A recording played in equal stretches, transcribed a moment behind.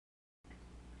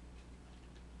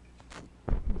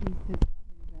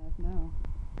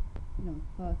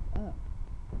fuck up.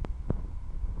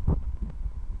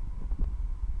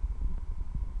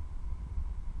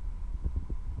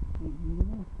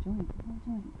 Joint,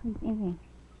 please, anything.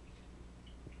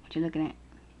 What you looking at?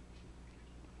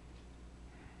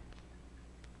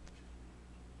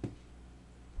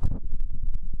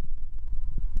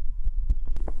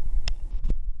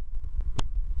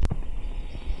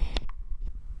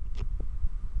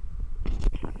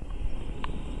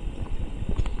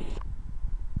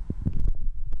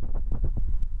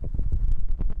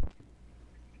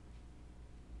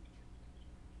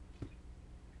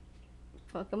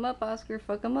 Fuck him up, Oscar.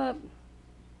 Fuck him up.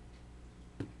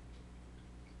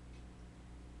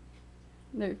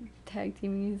 They're tag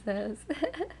teaming his ass.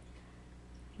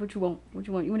 What you want? What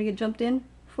you want? You want to get jumped in,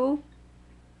 fool?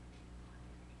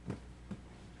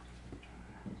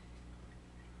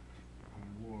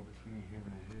 War between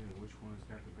heaven and hell. Which one's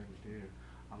got the better deal?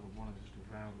 All I want is just to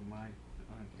vow the might, the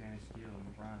uncanny skill, and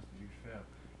the rise to be felt.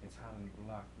 It's hot in the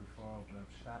block before, but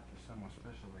I've shot for someone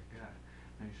special like that.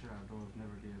 Make sure our doors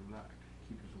never get locked.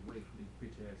 Keep us away from these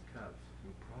bitch ass cops.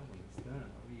 No problem, it's done.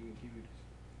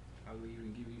 I will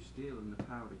even give you steel and the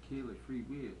power to kill at free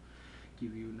will.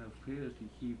 Give you enough pills to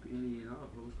keep any and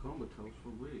all those comatose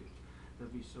for real.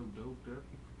 They'll be so doped up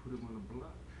you can put them on the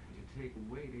block and take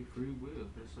away their free will.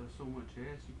 There's so much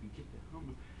ass you can get the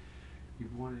hummer. You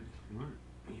wanted murder.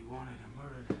 You wanted a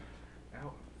murder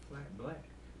out flat black.